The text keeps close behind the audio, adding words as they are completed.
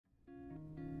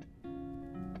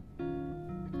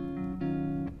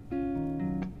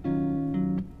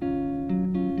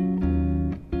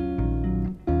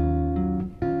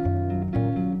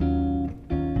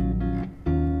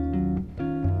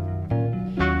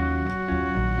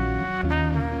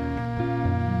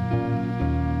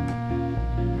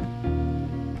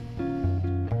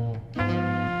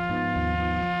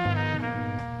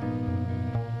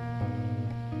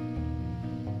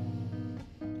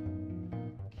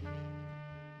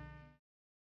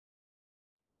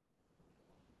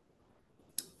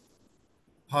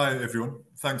Hi, everyone.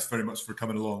 Thanks very much for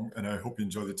coming along, and I hope you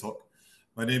enjoy the talk.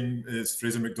 My name is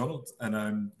Fraser MacDonald, and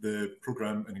I'm the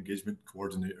Programme and Engagement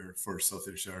Coordinator for South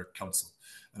Ayrshire Council.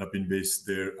 And I've been based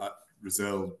there at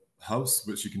Rozelle House,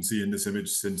 which you can see in this image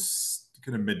since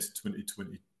kind of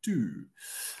mid-2022.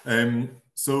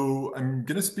 So I'm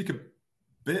going to speak a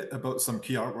bit about some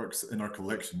key artworks in our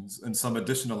collections and some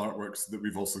additional artworks that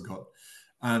we've also got,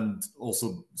 and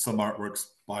also some artworks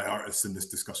by artists in this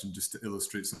discussion just to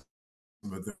illustrate some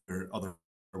of their other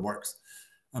works.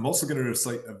 I'm also going to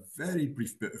recite a very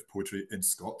brief bit of poetry in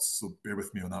Scots, so bear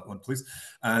with me on that one, please,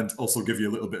 and also give you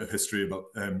a little bit of history about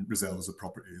Rozelle as a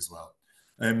property as well.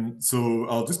 So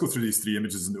I'll just go through these three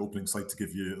images in the opening slide to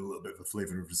give you a little bit of a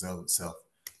flavour of Rozelle itself.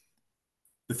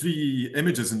 The three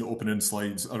images in the opening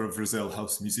slides are of Rozelle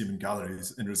House Museum and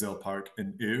Galleries in Rozelle Park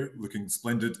in Ayr, looking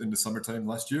splendid in the summertime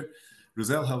last year.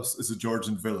 Rozelle House is a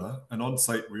Georgian villa, and on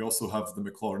site we also have the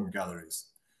McLaurin Galleries,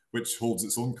 which holds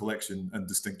its own collection and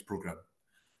distinct programme.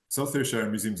 South Ayrshire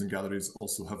Museums and Galleries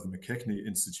also have the McKechnie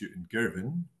Institute in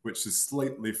Girvan, which is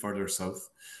slightly further south,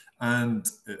 and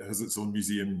it has its own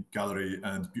museum, gallery,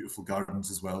 and beautiful gardens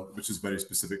as well, which is very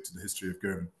specific to the history of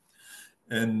Girvan.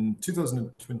 In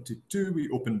 2022, we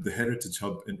opened the Heritage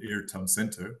Hub in Ayr Town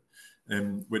Centre,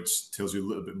 which tells you a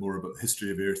little bit more about the history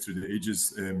of Ayr through the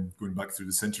ages, going back through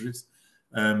the centuries.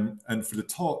 And for the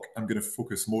talk, I'm going to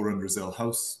focus more on Rozelle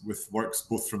House, with works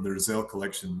both from the Rozelle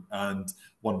collection and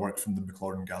one work from the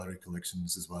McLaurin Gallery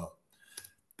collections as well.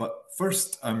 But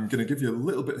first, I'm going to give you a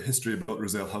little bit of history about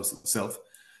Rozelle House itself.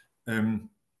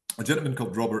 A gentleman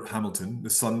called Robert Hamilton, the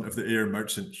son of the Ayr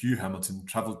merchant Hugh Hamilton,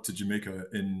 travelled to Jamaica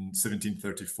in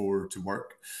 1734 to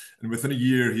work, and within a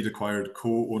year he'd acquired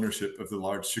co-ownership of the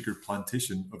large sugar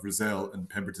plantation of Rozelle in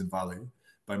Pemberton Valley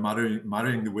by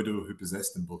marrying the widow who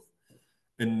possessed them both.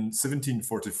 In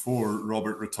 1744,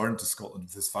 Robert returned to Scotland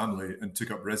with his family and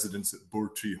took up residence at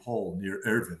Bourtree Hall near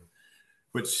Irvine,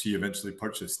 which he eventually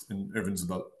purchased. And Irvine's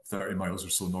about 30 miles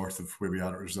or so north of where we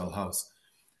are at Rozelle House.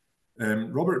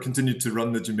 Robert continued to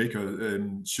run the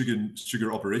Jamaica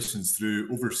sugar operations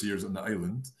through overseers on the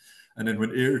island. And then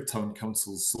when Ayr Town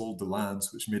Council sold the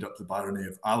lands which made up the barony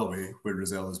of Alloway, where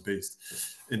Rozelle is based,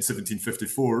 in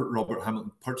 1754, Robert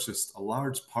Hamilton purchased a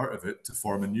large part of it to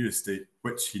form a new estate,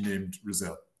 which he named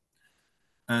Rozelle.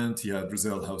 And he had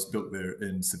Rozelle House built there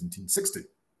in 1760.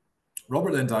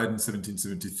 Robert then died in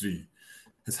 1773.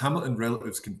 His Hamilton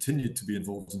relatives continued to be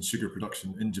involved in sugar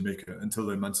production in Jamaica until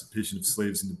the emancipation of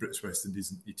slaves in the British West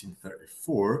Indies in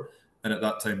 1834, and at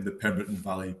that time the Pemberton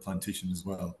Valley plantation as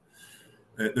well.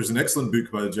 There's an excellent book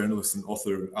by the journalist and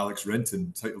author Alex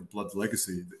Renton titled Blood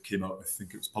Legacy that came out, I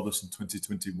think it was published in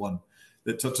 2021,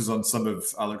 that touches on some of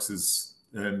Alex's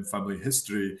family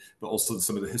history, but also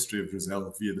some of the history of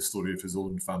Rozelle via the story of his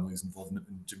own family's involvement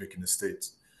in Jamaican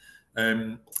estates.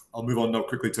 I'll move on now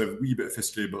quickly to a wee bit of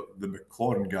history about the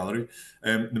McLaurin Gallery.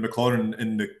 The McLaurin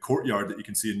in the courtyard that you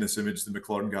can see in this image, the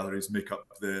McLaurin Galleries make up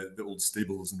the old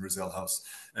stables in Rozelle House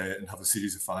and have a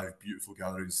series of 5 beautiful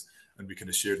galleries, and we kind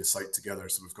of share the site together,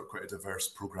 so we've got quite a diverse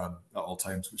programme at all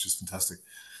times, which is fantastic.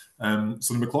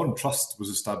 So the McLaurin Trust was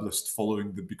established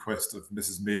following the bequest of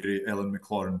Mrs. Mary Ellen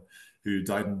McLaurin, who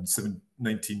died in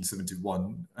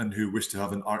 1971 and who wished to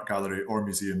have an art gallery or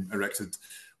museum erected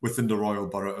within the Royal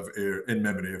Borough of Ayr in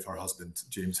memory of her husband,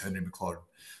 James Henry McLaurin.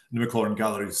 And the McLaurin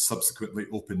Galleries subsequently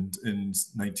opened in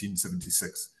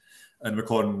 1976. And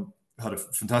McLaurin had a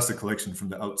fantastic collection from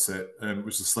the outset,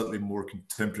 which is a slightly more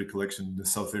contemporary collection, the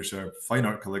South Ayrshire Fine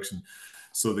Art Collection.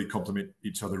 So they complement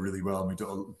each other really well. And we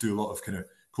do a lot of kind of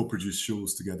co-produced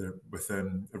shows together with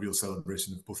a real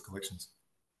celebration of both collections.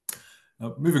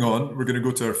 Now, moving on, we're going to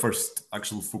go to our first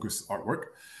actual focus artwork.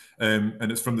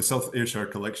 And it's from the South Ayrshire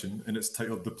collection, and it's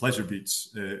titled The Pleasure Beach.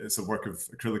 It's a work of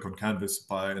acrylic on canvas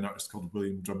by an artist called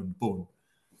William Drummond Bone.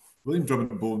 William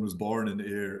Drummond Bone was born in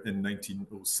Ayr in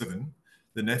 1907,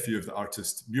 the nephew of the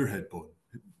artist Muirhead Bone.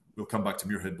 We'll come back to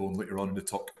Muirhead Bone later on in the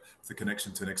talk with a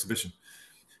connection to an exhibition.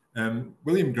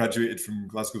 William graduated from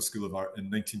Glasgow School of Art in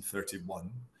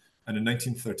 1931, and in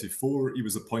 1934 he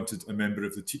was appointed a member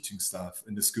of the teaching staff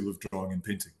in the School of Drawing and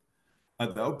Painting.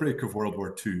 At the outbreak of World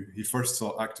War II, he first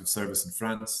sought active service in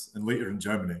France and later in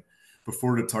Germany,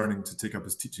 before returning to take up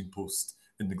his teaching post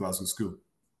in the Glasgow School.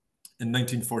 In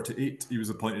 1948, he was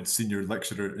appointed senior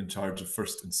lecturer in charge of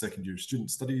first and second year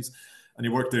student studies, and he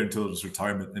worked there until his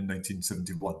retirement in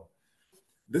 1971.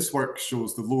 This work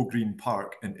shows the low green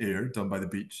park in Ayr, down by the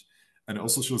beach, and it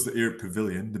also shows the Ayr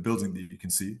Pavilion, the building that you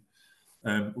can see,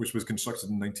 which was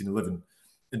constructed in 1911.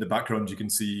 In the background, you can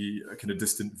see a kind of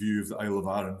distant view of the Isle of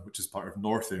Arran, which is part of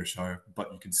North Ayrshire,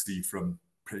 but you can see from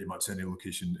pretty much any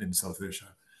location in South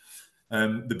Ayrshire.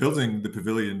 The building, the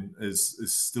pavilion, is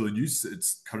still in use.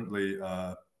 It's currently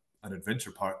an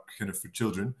adventure park kind of for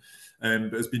children,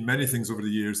 but it's been many things over the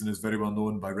years and is very well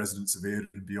known by residents of Ayr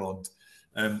and beyond.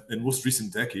 In most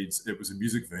recent decades, it was a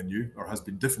music venue, or has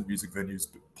been different music venues,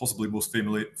 but possibly most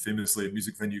famously a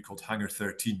music venue called Hangar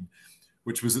 13,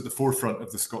 which was at the forefront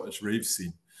of the Scottish rave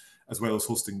scene, as well as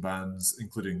hosting bands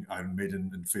including Iron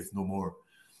Maiden and Faith No More.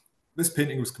 This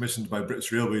painting was commissioned by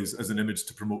British Railways as an image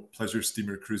to promote pleasure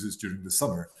steamer cruises during the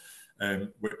summer,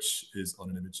 which is on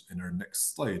an image in our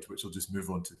next slide, which I'll just move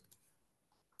on to.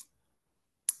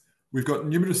 We've got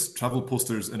numerous travel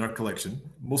posters in our collection,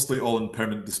 mostly all on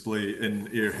permanent display in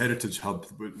Ayr Heritage Hub,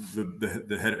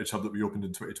 the Heritage Hub that we opened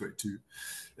in 2022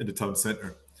 in the town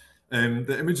centre.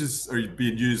 The images are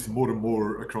being used more and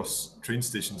more across train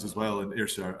stations as well in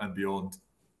Ayrshire and beyond.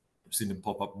 I've seen them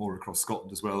pop up more across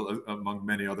Scotland as well, among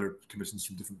many other commissions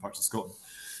from different parts of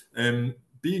Scotland.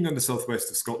 Being on the southwest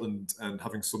of Scotland and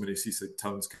having so many seaside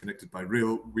towns connected by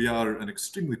rail, we are an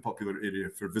extremely popular area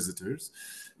for visitors,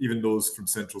 even those from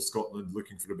central Scotland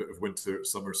looking for a bit of winter,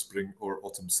 summer, spring or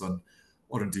autumn sun,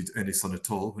 or indeed any sun at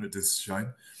all when it does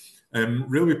shine.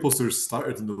 Railway posters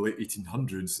started in the late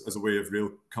 1800s as a way of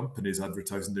rail companies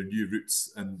advertising their new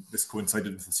routes, and this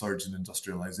coincided with a surge in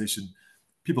industrialisation,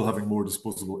 people having more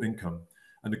disposable income,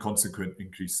 and the consequent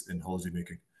increase in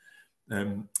holidaymaking.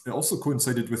 It also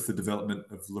coincided with the development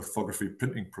of the lithography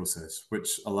printing process,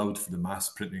 which allowed for the mass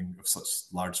printing of such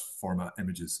large format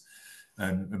images.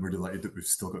 And we're delighted that we've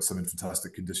still got some in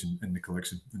fantastic condition in the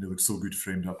collection, and they look so good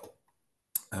framed up.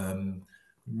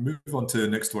 Move on to the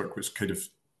next work, which kind of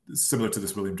is similar to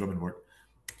this William Drummond work.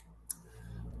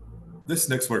 This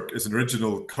next work is an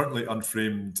original, currently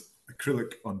unframed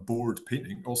acrylic on board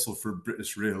painting, also for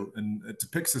British Rail, and it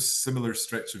depicts a similar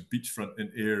stretch of beachfront in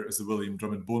Ayr as the William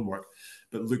Drummond bone work,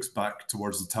 but looks back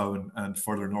towards the town and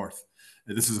further north.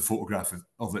 This is a photograph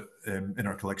of it in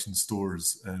our collection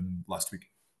stores last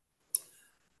week.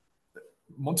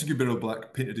 Montague Birrell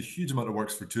Black painted a huge amount of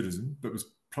works for tourism, but was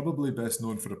probably best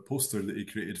known for a poster that he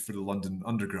created for the London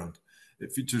Underground.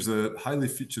 It features a highly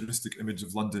futuristic image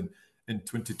of London in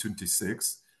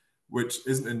 2026, which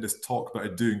isn't in this talk, but I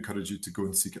do encourage you to go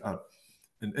and seek it out.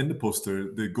 And in the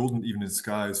poster, the golden evening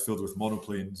sky is filled with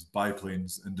monoplanes,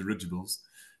 biplanes, and dirigibles.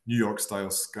 New York-style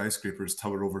skyscrapers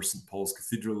tower over St. Paul's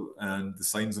Cathedral, and the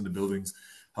signs on the buildings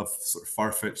have sort of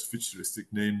far-fetched futuristic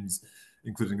names,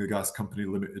 including the Gas Company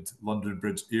Limited, London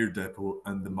Bridge Air Depot,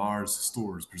 and the Mars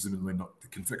stores, presumably not the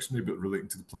confectionery, but relating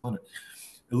to the planet.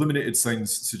 Illuminated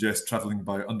signs suggest travelling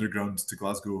by underground to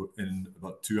Glasgow in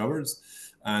about 2 hours,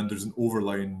 and there's an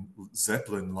overline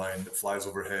Zeppelin line that flies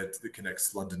overhead that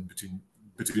connects London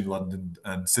between London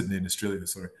and Sydney in Australia.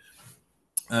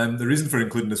 The reason for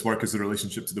including this work is the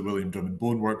relationship to the William Drummond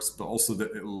bone works, but also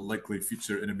that it will likely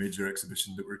feature in a major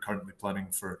exhibition that we're currently planning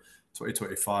for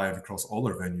 2025 across all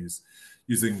our venues,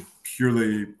 using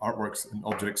purely artworks and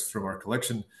objects from our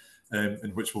collection,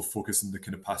 in which we'll focus on the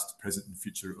kind of past, present, and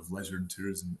future of leisure and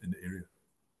tourism in the area.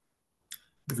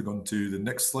 Moving on to the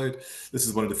next slide. This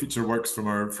is one of the feature works from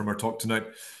our talk tonight.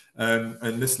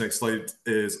 And this next slide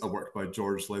is a work by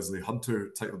George Leslie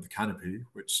Hunter titled The Canopy,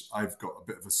 which I've got a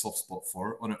bit of a soft spot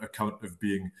for on account of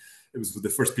being, it was the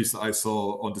first piece that I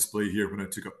saw on display here when I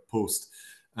took up post,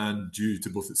 and due to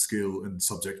both its scale and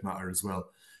subject matter as well.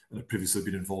 And I've previously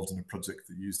been involved in a project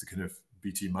that used the kind of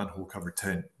BT manhole cover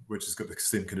tent, which has got the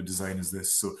same kind of design as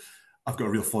this. So I've got a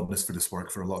real fondness for this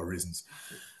work for a lot of reasons.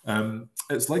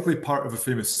 It's likely part of a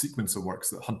famous sequence of works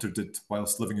that Hunter did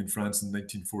whilst living in France in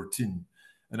 1914.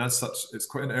 And as such, it's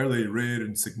quite an early, rare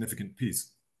and significant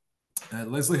piece.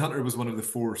 Leslie Hunter was one of the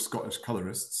 4 Scottish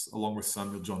colourists, along with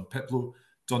Samuel John Peploe,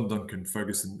 John Duncan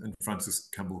Ferguson and Francis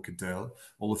Campbell Cadell,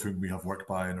 all of whom we have work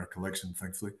by in our collection,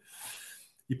 thankfully.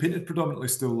 He painted predominantly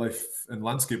still life and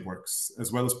landscape works,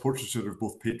 as well as portraiture of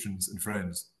both patrons and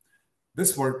friends.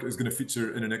 This work is going to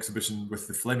feature in an exhibition with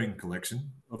the Fleming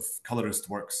collection of colourist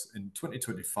works in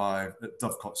 2025 at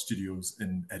Dovecot Studios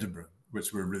in Edinburgh,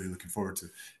 which we're really looking forward to.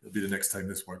 It'll be the next time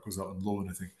this work goes out on loan,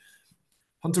 I think.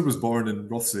 Hunter was born in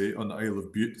Rothesay on the Isle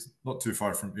of Bute, not too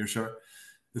far from Ayrshire.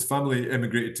 His family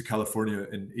emigrated to California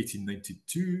in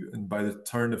 1892, and by the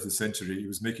turn of the century, he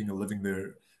was making a living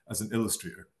there as an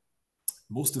illustrator.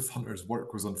 Most of Hunter's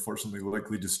work was unfortunately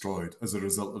likely destroyed as a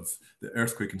result of the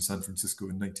earthquake in San Francisco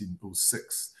in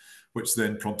 1906, which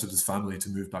then prompted his family to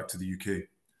move back to the UK.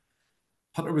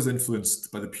 Hunter was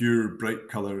influenced by the pure, bright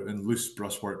colour and loose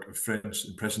brushwork of French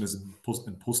Impressionism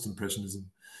and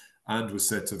Post-Impressionism, and was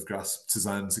said to have grasped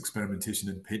Cézanne's experimentation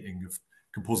in painting of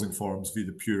composing forms via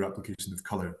the pure application of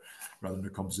colour, rather than the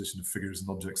composition of figures and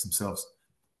objects themselves.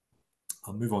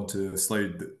 I'll move on to a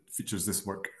slide that features this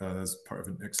work as part of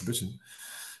an exhibition.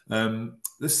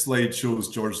 This slide shows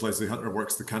George Leslie Hunter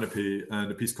works the canopy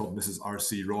and a piece called Mrs.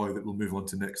 R.C. Roy that we'll move on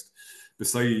to next,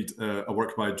 beside a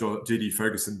work by J.D.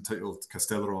 Ferguson titled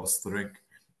Castelleros the Rink.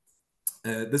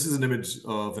 This is an image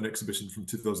of an exhibition from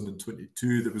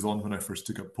 2022 that was on when I first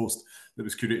took up post, that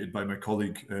was curated by my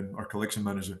colleague, our collection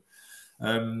manager.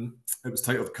 It was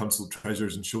titled Council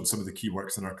Treasures and showed some of the key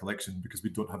works in our collection because we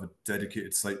don't have a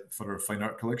dedicated site for our fine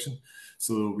art collection.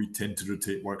 So we tend to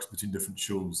rotate works between different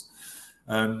shows.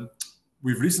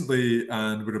 We've recently,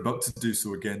 and we're about to do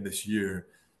so again this year,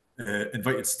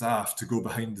 invited staff to go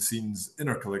behind the scenes in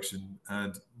our collection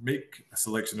and make a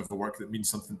selection of the work that means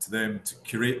something to them, to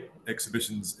curate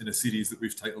exhibitions in a series that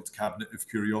we've titled Cabinet of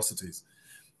Curiosities.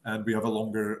 And we have a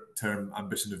longer term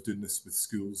ambition of doing this with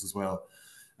schools as well.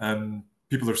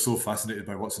 People are so fascinated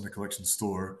by what's in the collection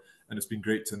store, and it's been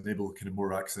great to enable kind of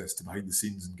more access to behind the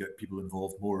scenes and get people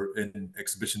involved more in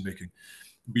exhibition making.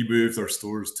 We moved our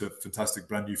stores to a fantastic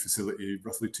brand new facility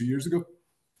roughly 2 years ago.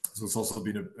 So it's also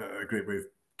been a great way of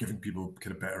giving people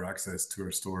kind of better access to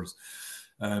our stores.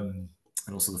 And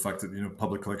also the fact that, you know,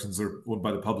 public collections are owned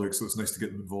by the public, so it's nice to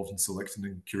get them involved in selecting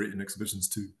and curating exhibitions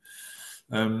too.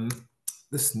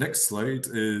 This next slide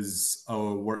is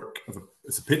our work of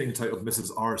it's a painting titled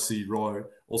Mrs. R.C. Roy,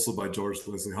 also by George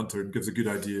Leslie Hunter, and gives a good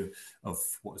idea of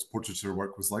what his portraiture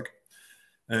work was like.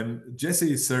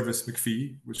 Jessie Service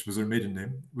McPhee, which was her maiden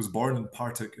name, was born in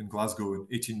Partick in Glasgow in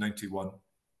 1891,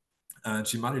 and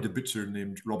she married a butcher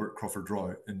named Robert Crawford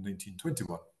Roy in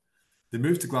 1921. They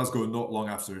moved to Glasgow not long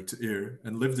after to Ayr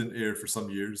and lived in Ayr for some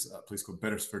years at a place called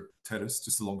Beresford Terrace,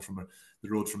 just along from the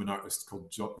road from an artist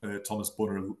called Thomas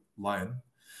Bonner Lyon.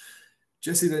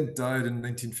 Jessie then died in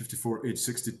 1954, age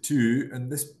 62,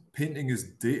 and this painting is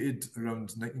dated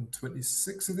around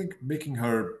 1926, I think, making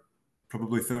her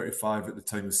probably 35 at the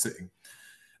time of sitting.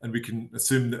 And we can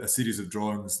assume that a series of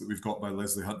drawings that we've got by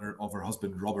Leslie Hunter of her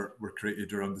husband Robert were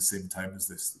created around the same time as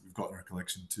this that we've got in our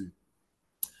collection too.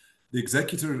 The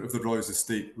executor of the Roy's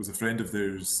estate was a friend of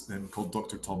theirs called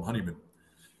Dr. Tom Honeyman,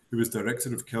 who was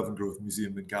director of Kelvingrove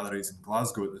Museum and Galleries in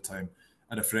Glasgow at the time,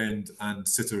 and a friend and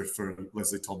sitter for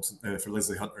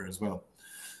Leslie Hunter as well.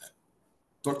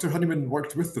 Dr. Honeyman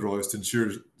worked with the Roys to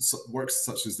ensure works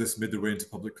such as this made their way into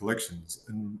public collections,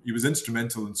 and he was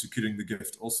instrumental in securing the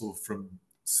gift also from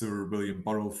Sir William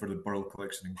Burrell for the Burrell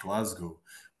collection in Glasgow,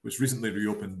 which recently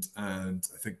reopened and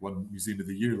I think won Museum of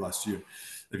the Year last year.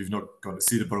 If you've not gone to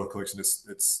see the Burrell collection,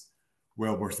 it's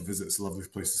well worth a visit. It's a lovely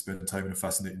place to spend time in a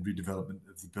fascinating redevelopment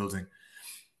of the building.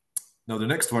 Now, the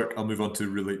next work I'll move on to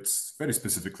relates very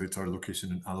specifically to our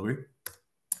location in Alloway.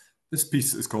 This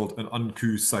piece is called An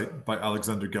Uncouth Sight by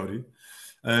Alexander Gowdy,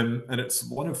 and it's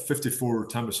one of 54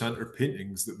 Tam O'Shanter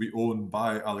paintings that we own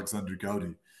by Alexander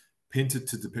Gowdy, painted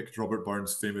to depict Robert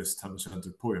Burns' famous Tam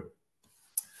O'Shanter poem.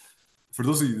 For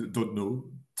those of you that don't know,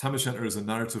 Tam O'Shanter is a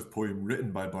narrative poem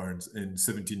written by Burns in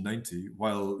 1790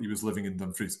 while he was living in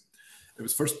Dumfries. It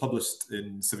was first published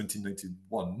in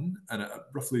 1791, and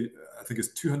roughly, I think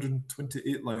it's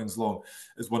 228 lines long.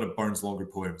 It's one of Burns' longer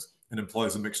poems and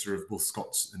implies a mixture of both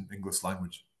Scots and English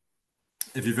language.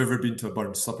 If you've ever been to a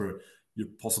Burns supper, you're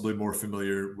possibly more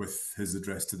familiar with his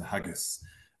address to the haggis.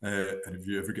 And if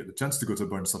you ever get the chance to go to a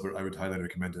Burns supper, I would highly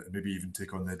recommend it, and maybe even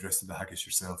take on the address to the haggis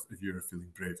yourself if you're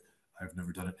feeling brave. I've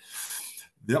never done it.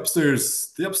 The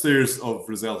upstairs of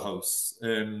Rozelle House,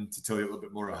 to tell you a little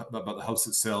bit more about the house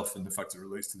itself and the fact it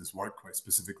relates to this work quite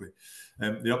specifically.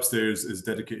 The upstairs is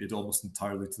dedicated almost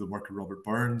entirely to the work of Robert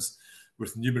Burns,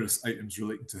 with numerous items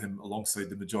relating to him alongside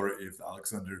the majority of the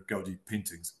Alexander Gowdy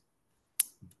paintings.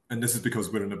 And this is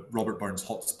because we're in a Robert Burns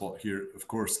hotspot here, of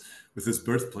course, with his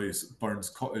birthplace, Burns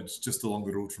Cottage, just along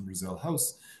the road from Rozelle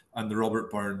House, and the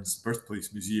Robert Burns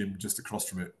Birthplace Museum just across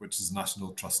from it, which is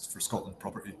National Trust for Scotland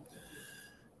property.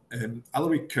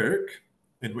 Alloway Kirk,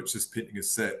 in which this painting is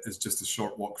set, is just a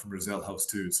short walk from Rozelle House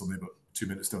too. It's only about 2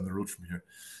 minutes down the road from here.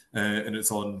 And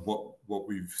it's on what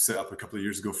we've set up a couple of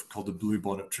years ago called the Blue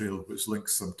Bonnet Trail, which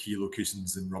links some key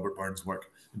locations in Robert Burns'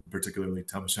 work, particularly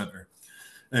Tam O'Shanter.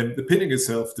 The painting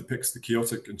itself depicts the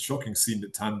chaotic and shocking scene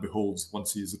that Tam beholds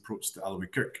once he is approached to Alloway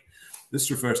Kirk.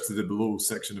 This refers to the below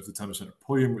section of the Tam O'Shanter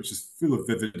poem, which is full of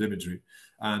vivid imagery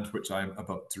and which I am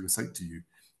about to recite to you.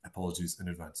 Apologies in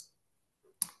advance.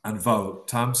 And vow,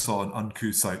 Tam saw an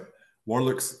uncouth sight,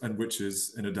 warlocks and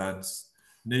witches in a dance.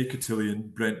 Nay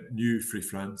cotillion, Brent knew free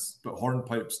France, but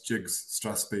hornpipes, jigs,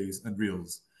 strathspeys, and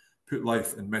reels put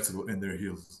life and metal in their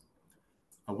heels.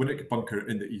 A winnock bunker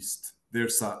in the east, there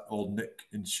sat all Nick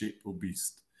in shape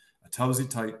obese. A towsy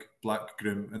tyke, black,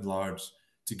 grim, and large,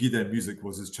 to gie them music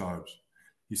was his charge.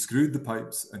 He screwed the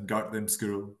pipes and gart them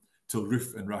skirl, till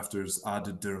roof and rafters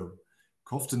added dirl.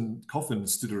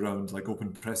 Coffins stood around like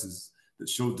open presses that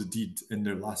showed the deed in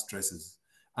their last dresses,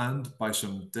 and by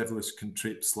some devilish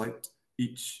contrite sleight,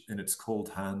 each in its cold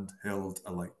hand held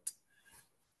a light.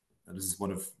 And this is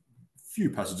one of few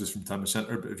passages from Tam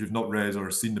O'Shanter, but if you've not read or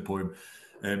seen the poem,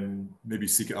 maybe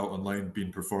seek it out online,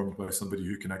 being performed by somebody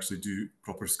who can actually do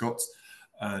proper Scots,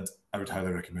 and I would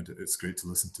highly recommend it. It's great to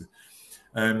listen to.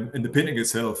 In the painting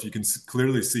itself, you can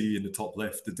clearly see in the top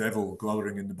left the devil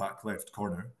glowering in the back left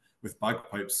corner, with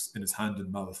bagpipes in his hand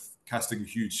and mouth, casting a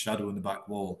huge shadow on the back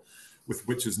wall, with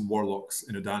witches and warlocks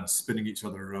in a dance spinning each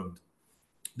other around.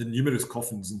 The numerous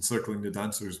coffins encircling the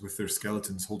dancers with their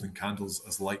skeletons holding candles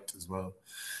as light as well.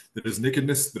 There is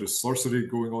nakedness, there is sorcery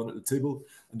going on at the table,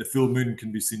 and the full moon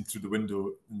can be seen through the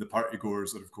window, and the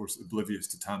partygoers are, of course, oblivious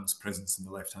to Tam's presence in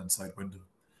the left-hand side window.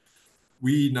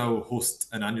 We now host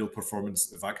an annual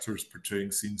performance of actors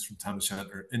portraying scenes from Tam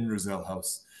O'Shanter in Rozelle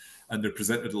House, and they're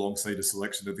presented alongside a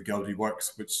selection of the gallery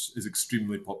works, which is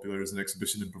extremely popular as an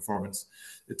exhibition and performance.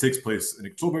 It takes place in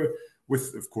October,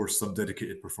 with, of course, some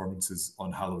dedicated performances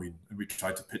on Halloween, and we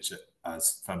try to pitch it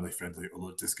as family-friendly, although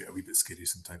it does get a wee bit scary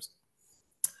sometimes.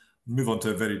 Move on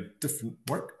to a very different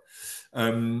work.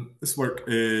 This work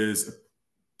is a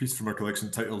piece from our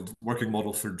collection titled Working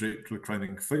Model for Draped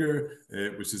Reclining Figure,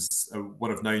 which is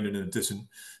one of 9 in an edition,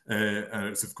 and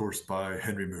it's, of course, by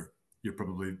Henry Moore. You're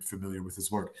probably familiar with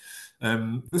his work.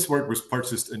 This work was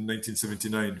purchased in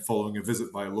 1979 following a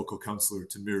visit by a local councillor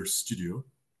to Moore's studio,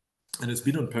 and it's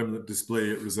been on permanent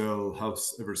display at Rozelle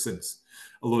House ever since,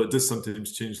 although it does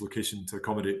sometimes change location to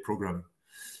accommodate programming.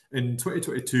 In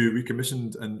 2022, we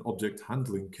commissioned an object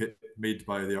handling kit made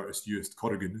by the artist Uist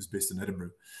Corrigan, who's based in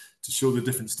Edinburgh, to show the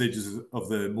different stages of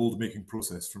the mould making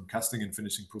process, from casting and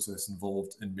finishing process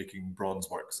involved in making bronze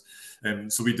works.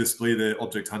 So we display the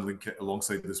object handling kit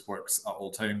alongside this works at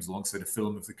all times, alongside a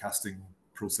film of the casting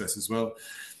process as well.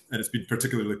 And it's been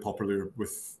particularly popular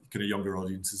with kind of younger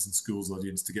audiences and schools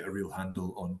audience to get a real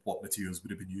handle on what materials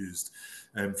would have been used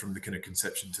from the kind of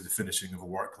conception to the finishing of a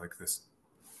work like this.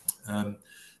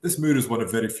 This Moore is one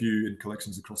of very few in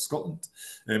collections across Scotland,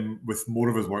 with more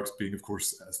of his works being, of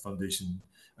course, as foundation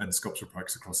and sculpture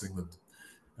parks across England,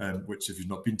 which, if you've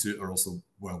not been to, are also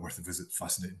well worth a visit,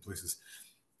 fascinating places.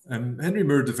 Henry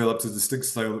Moore developed a distinct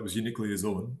style that was uniquely his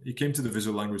own. He came to the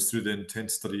visual language through the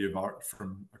intense study of art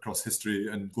from across history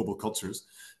and global cultures.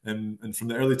 And from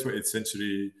the early 20th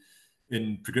century,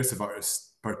 in progressive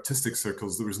artistic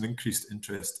circles, there was an increased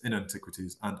interest in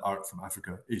antiquities and art from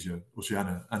Africa, Asia,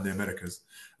 Oceania, and the Americas.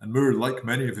 And Moore, like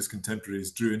many of his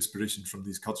contemporaries, drew inspiration from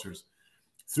these cultures.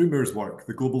 Through Moore's work,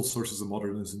 the global sources of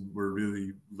modernism were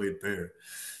really laid bare.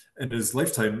 In his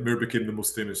lifetime, Moore became the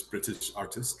most famous British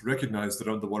artist, recognised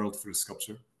around the world for his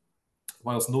sculpture.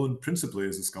 Whilst known principally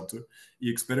as a sculptor,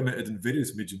 he experimented in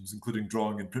various mediums, including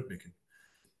drawing and printmaking.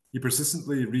 He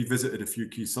persistently revisited a few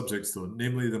key subjects, though,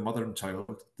 namely the mother and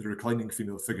child, the reclining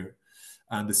female figure,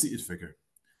 and the seated figure.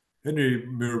 Henry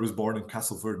Moore was born in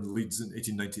Castleford in Leeds in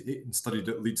 1898 and studied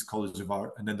at Leeds College of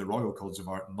Art and then the Royal College of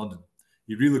Art in London.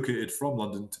 He relocated from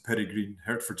London to Perry Green,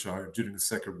 Hertfordshire, during the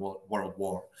Second World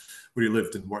War, where he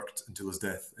lived and worked until his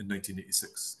death in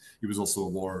 1986. He was also a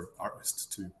war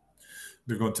artist too.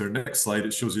 Moving on to our next slide,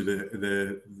 it shows you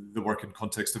the work in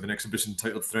context of an exhibition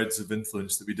titled Threads of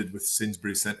Influence that we did with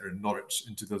Sainsbury Centre in Norwich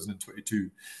in 2022.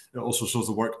 It also shows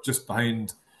the work just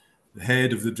behind the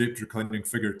head of the draped reclining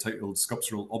figure titled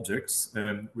Sculptural Objects,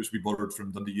 which we borrowed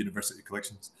from Dundee University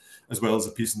collections, as well as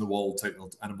a piece on the wall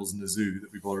titled Animals in the Zoo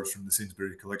that we borrowed from the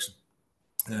Sainsbury collection.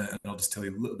 And I'll just tell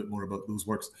you a little bit more about those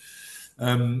works.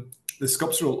 The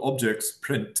Sculptural Objects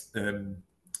print,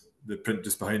 the print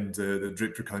just behind the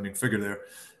draped reclining figure there,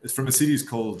 is from a series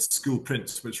called School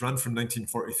Prints, which ran from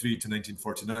 1943 to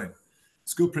 1949.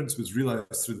 School Prints was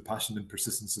realised through the passion and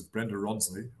persistence of Brenda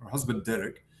Ronsley, her husband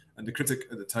Derek, and the critic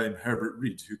at the time, Herbert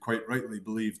Reed, who quite rightly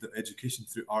believed that education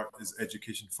through art is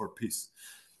education for peace.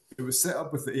 It was set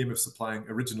up with the aim of supplying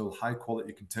original,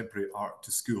 high-quality contemporary art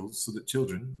to schools so that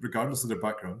children, regardless of their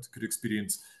background, could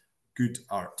experience good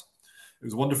art. It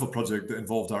was a wonderful project that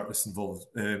involved artists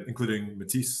including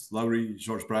Matisse, Lowry,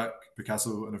 Georges Braque,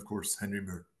 Picasso, and of course, Henry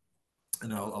Moore.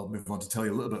 And I'll move on to tell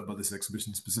you a little bit about this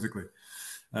exhibition specifically.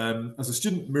 As a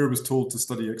student, Moore was told to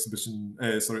study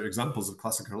examples of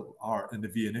classical art in the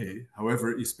V&A.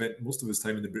 However, he spent most of his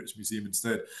time in the British Museum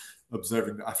instead,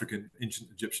 observing the African, ancient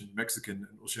Egyptian, Mexican,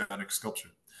 and oceanic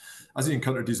sculpture. As he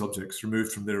encountered these objects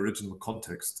removed from their original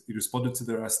context, he responded to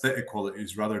their aesthetic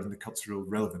qualities rather than the cultural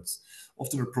relevance,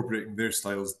 often appropriating their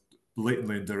styles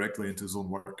blatantly and directly into his own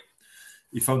work.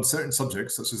 He found certain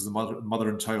subjects, such as the mother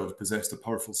and child, possessed a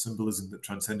powerful symbolism that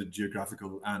transcended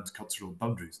geographical and cultural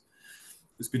boundaries.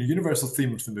 It's been a universal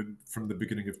theme from the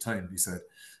beginning of time, he said,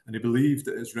 and he believed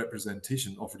that its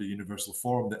representation offered a universal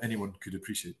form that anyone could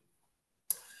appreciate.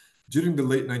 During the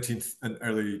late 19th and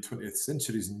early 20th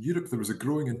centuries in Europe, there was a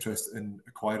growing interest in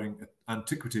acquiring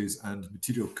antiquities and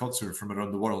material culture from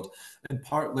around the world, in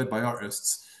part led by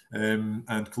artists,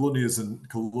 and colonialism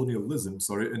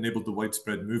enabled the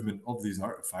widespread movement of these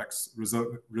artifacts,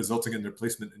 resulting in their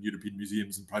placement in European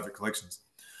museums and private collections.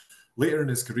 Later in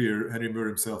his career, Henry Moore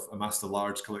himself amassed a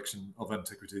large collection of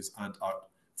antiquities and art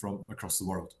from across the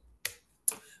world.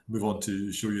 Move on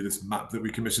to show you this map that we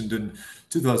commissioned in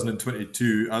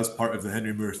 2022 as part of the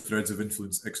Henry Moore Threads of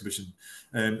Influence exhibition.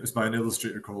 It's by an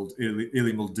illustrator called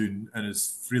Ailey Muldoon and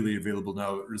is freely available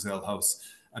now at Rozelle House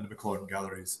and the McLaurin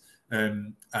Galleries.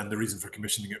 And the reason for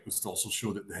commissioning it was to also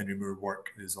show that the Henry Moore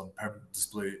work is on permanent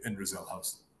display in Rozelle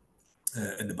House.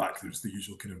 In the back, there's the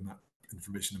usual kind of map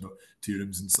information about tea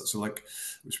rooms and such alike,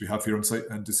 which we have here on site,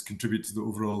 and just contribute to the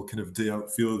overall kind of day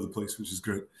out feel of the place, which is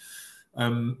great.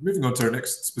 Moving on to our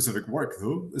next specific work,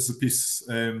 though, this is a piece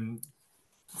from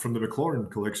the McLaurin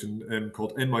collection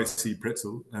called NYC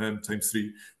Pretzel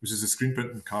 ×3, which is a screen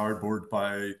print and cardboard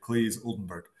by Claes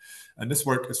Oldenburg. And this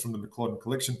work is from the McLaurin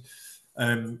collection,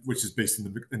 which is based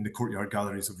in the courtyard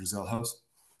galleries of Rozelle House.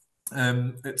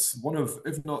 It's one of,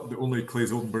 if not the only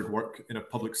Claes Oldenburg work in a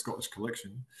public Scottish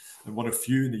collection, and one of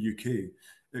few in the UK.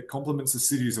 It complements a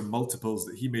series of multiples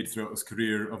that he made throughout his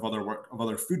career of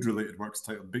other food-related works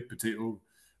titled Baked Potato,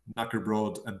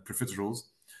 Knackerbroad, and Profiteroles.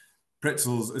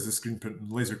 Pretzels is a screen print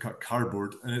and laser-cut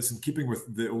cardboard, and it's in keeping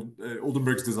with the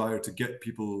Oldenburg's desire to get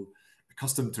people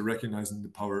accustomed to recognizing the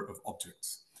power of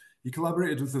objects. He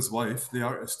collaborated with his wife, the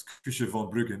artist Kusha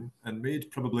van Bruggen, and made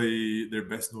probably their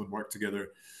best-known work together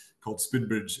called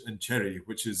Spoonbridge and Cherry,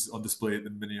 which is on display at the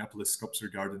Minneapolis Sculpture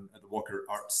Garden at the Walker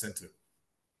Arts Centre.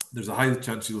 There's a high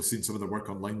chance you'll have seen some of their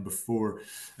work online before,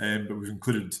 but we've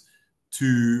included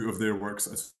two of their works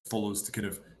as follows to kind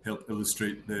of help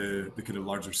illustrate the kind of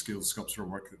larger scale sculptural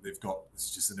work that they've got. This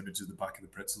is just an image of the back of the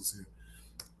pretzels here.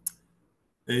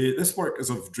 This work is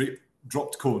of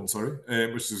Dropped Cone,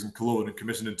 which is in Cologne and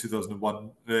commissioned in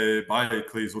 2001 by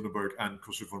Claes Oldenburg and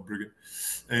Kusha van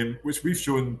Bruggen, which we've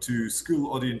shown to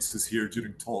school audiences here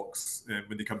during talks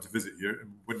when they come to visit here,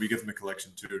 and when we give them a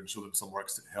collection tour and show them some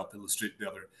works to help illustrate the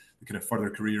kind of further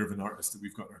career of an artist that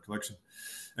we've got in our collection.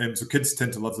 So kids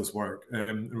tend to love this work,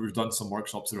 and we've done some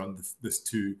workshops around this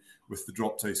too, with the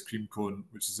dropped ice cream cone,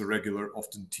 which is a regular,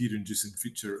 often tear-inducing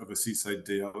feature of a seaside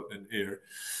day out in Ayr.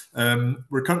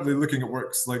 We're currently looking at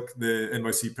works like the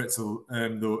NYC Pretzel,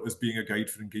 though, as being a guide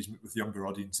for engagement with younger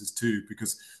audiences too,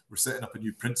 because we're setting up a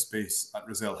new print space at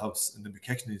Rozelle House and the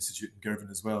McKechnie Institute in Girvan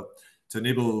as well, to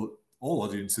enable all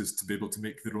audiences to be able to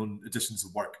make their own editions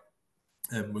of work.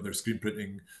 With their screen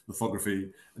printing,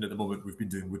 lithography, and at the moment we've been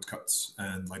doing woodcuts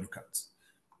and lino cuts.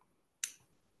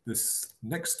 This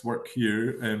next work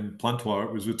here,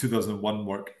 Plantoir, was a 2001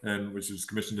 work, which was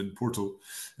commissioned in Porto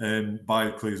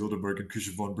by Claes Oldenburg and Kusha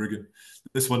van Bruggen.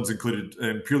 This one's included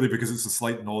purely because it's a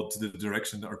slight nod to the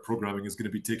direction that our programming is going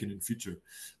to be taken in future,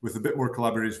 with a bit more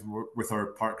collaboration with our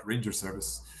park ranger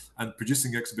service, and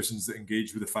producing exhibitions that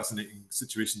engage with the fascinating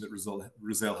situation that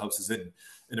Rozelle House is in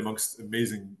amongst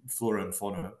amazing flora and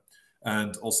fauna,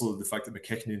 and also the fact that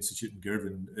McKechnie Institute in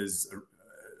Girvan is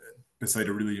beside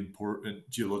a really important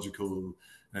geological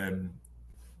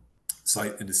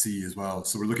site in the sea as well.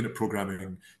 So we're looking at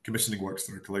programming, commissioning works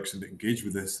for our collection that engage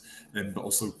with this, but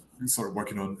also sort of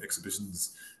working on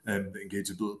exhibitions that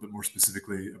engage a little bit more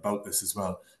specifically about this as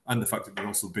well. And the fact that we're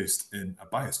also based in a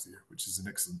biosphere, which is an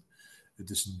excellent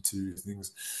addition to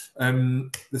things.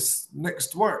 This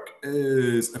next work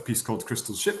is a piece called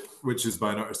Crystal Ship, which is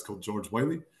by an artist called George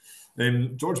Wiley.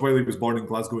 George Wiley was born in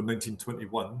Glasgow in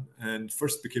 1921 and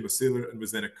first became a sailor and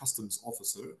was then a customs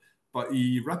officer, but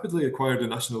he rapidly acquired a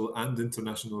national and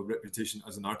international reputation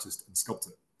as an artist and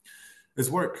sculptor. His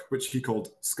work, which he called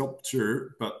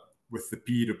Sculpture, but with the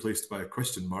P replaced by a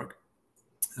question mark,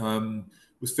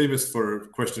 was famous for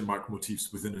question mark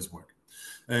motifs within his work.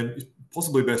 He's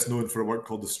possibly best known for a work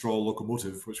called The Straw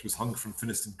Locomotive, which was hung from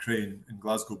Finnieston Crane in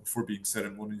Glasgow before being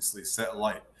ceremoniously set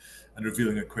alight and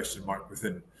revealing a question mark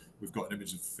within. We've got an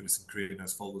image of Finnieston Crane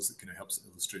as follows that kind of helps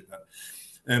illustrate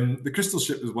that. The Crystal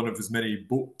Ship is one of his many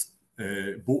boat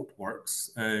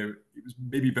works. He was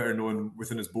maybe better known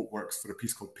within his boat works for a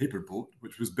piece called Paper Boat,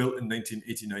 which was built in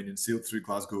 1989 and sailed through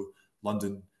Glasgow,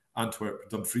 London, Antwerp,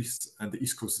 Dumfries, and the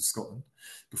east coast of Scotland,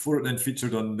 before it then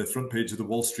featured on the front page of the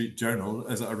Wall Street Journal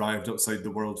as it arrived outside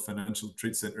the World Financial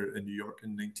Trade Center in New York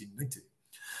in 1990.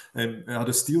 It had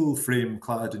a steel frame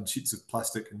clad in sheets of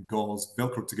plastic and gauze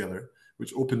velcroed together,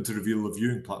 which opened to reveal a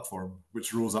viewing platform,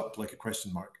 which rose up like a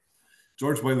question mark.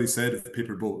 George Wiley said of the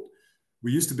paper boat,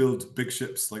 "We used to build big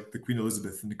ships like the Queen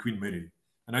Elizabeth and the Queen Mary.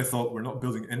 And I thought, we're not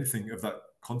building anything of that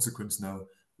consequence now.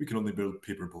 We can only build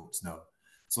paper boats now."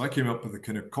 So I came up with a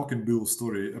kind of cock and bull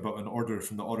story about an order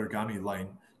from the origami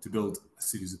line to build a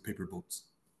series of paper boats.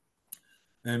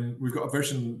 We've got a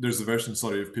version, there's a version,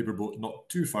 sorry, of paper boat not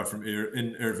too far from Ayr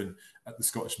in Irvine at the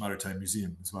Scottish Maritime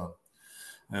Museum as well.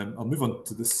 I'll move on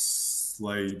to this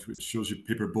slide, which shows you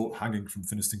paper boat hanging from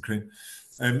Finnieston Crane.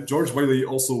 George Wiley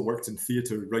also worked in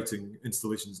theatre, writing,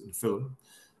 installations and film.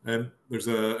 There's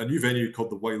a new venue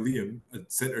called the Wileyum, a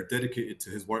centre dedicated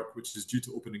to his work, which is due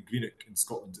to open in Greenock in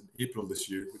Scotland in April this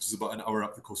year, which is about an hour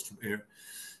up the coast from Ayr,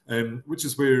 which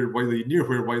is near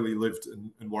where Wiley lived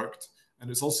and worked. And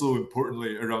it's also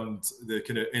importantly around the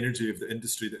kind of energy of the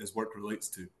industry that his work relates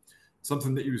to.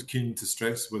 Something that he was keen to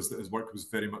stress was that his work was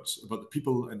very much about the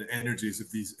people and the energies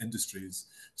of these industries,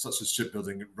 such as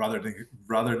shipbuilding, rather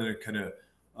than a kind of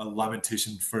a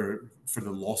lamentation for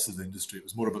the loss of the industry. It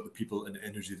was more about the people and the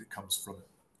energy that comes from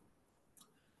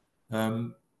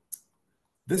it.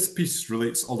 This piece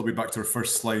relates all the way back to our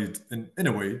first slide in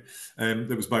a way.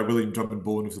 That was by William Drummond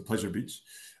Bowen of the Pleasure Beach,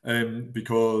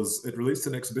 because it relates to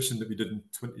an exhibition that we did in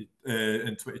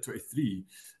 2023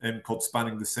 called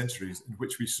Spanning the Centuries, in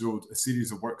which we showed a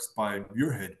series of works by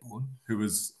Muirhead Bowen, who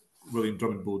was William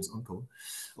Drummond Bowen's uncle,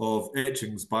 of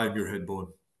etchings by Muirhead Bowen,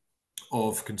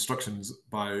 of constructions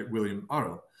by William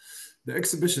Arrell. The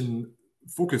exhibition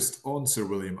focused on Sir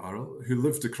William Arrell, who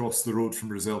lived across the road from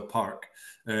Rozelle Park,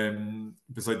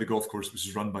 beside the golf course, which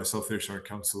is run by South Ayrshire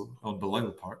Council on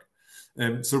Belial Park.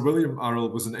 Sir William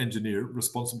Arrell was an engineer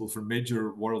responsible for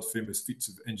major world-famous feats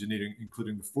of engineering,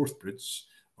 including the Forth Bridge,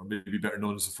 or maybe better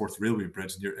known as the Forth Railway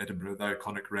Bridge near Edinburgh, the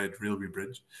iconic red railway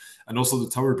bridge, and also the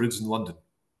Tower Bridge in London.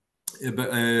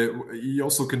 But he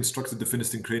also constructed the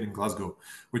Finnieston Crane in Glasgow,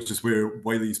 which is where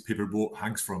Wiley's paper boat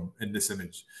hangs from in this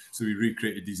image. So we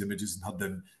recreated these images and had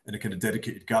them in a kind of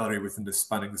dedicated gallery within the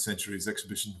Spanning the Centuries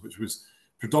exhibition, which was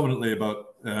predominantly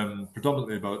about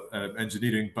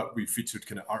engineering, but we featured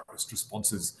kind of artist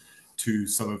responses to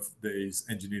some of these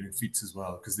engineering feats as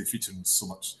well, because they feature in so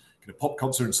much kind of pop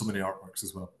culture and so many artworks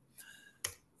as well.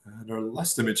 And our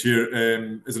last image here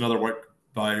is another work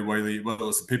by Wiley. Well,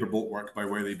 it's a paper boat work by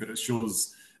Wiley, but it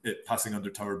shows it passing under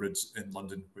Tower Bridge in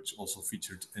London, which also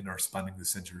featured in our Spanning the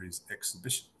Centuries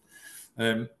exhibition.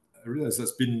 I realise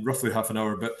that's been roughly half an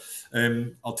hour, but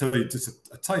I'll tell you just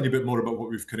a tiny bit more about what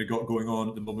we've kind of got going on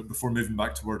at the moment before moving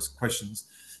back towards questions.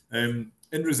 In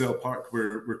Rozelle Park,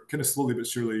 we're kind of slowly but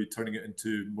surely turning it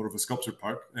into more of a sculpture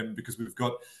park, because we've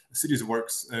got a series of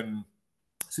works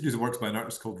by an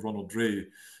artist called Ronald Dray,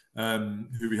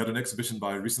 who we had an exhibition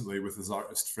by recently with his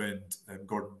artist friend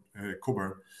Gordon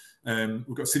Coburn.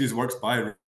 We've got a series of works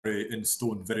by Ray in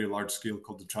stone, very large scale,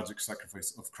 called The Tragic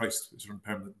Sacrifice of Christ, which are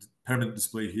on permanent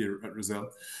display here at Rozelle.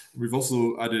 We've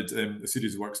also added a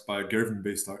series of works by a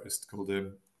Girvan-based artist called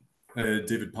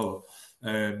David Powell,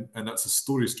 and that's a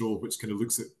story stroll which kind of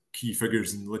looks at key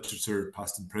figures in literature,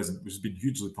 past and present, which has been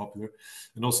hugely popular,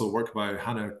 and also work by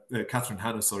Catherine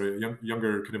Hanna, a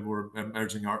younger, kind of more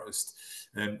emerging artist,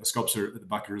 a sculpture at the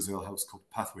back of Rozelle House called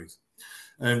Pathways.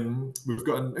 We've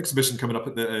got an exhibition coming up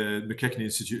at the McKechnie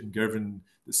Institute in Girvan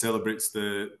that celebrates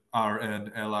the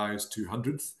RNLI's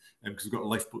 200th, because we've got a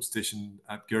lifeboat station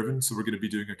at Girvan, so we're going to be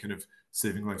doing a kind of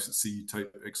saving lives at sea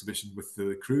type exhibition with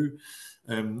the crew.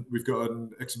 We've got an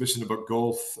exhibition about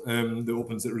golf that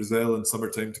opens at Rozelle in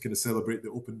summertime to kind of celebrate the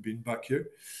Open being back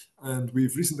here. And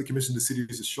we've recently commissioned a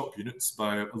series of shop units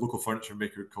by a local furniture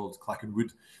maker called Clachan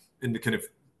Wood in the kind of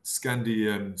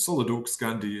Scandi, solid oak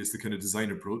Scandi is the kind of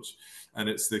design approach. And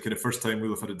it's the kind of first time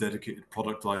we'll have had a dedicated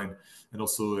product line and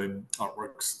also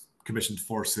artworks commissioned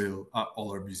for sale at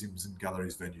all our museums and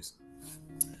galleries venues.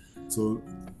 So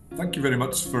thank you very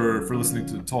much for listening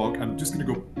to the talk. I'm just going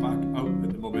to go back out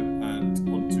at the moment and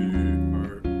on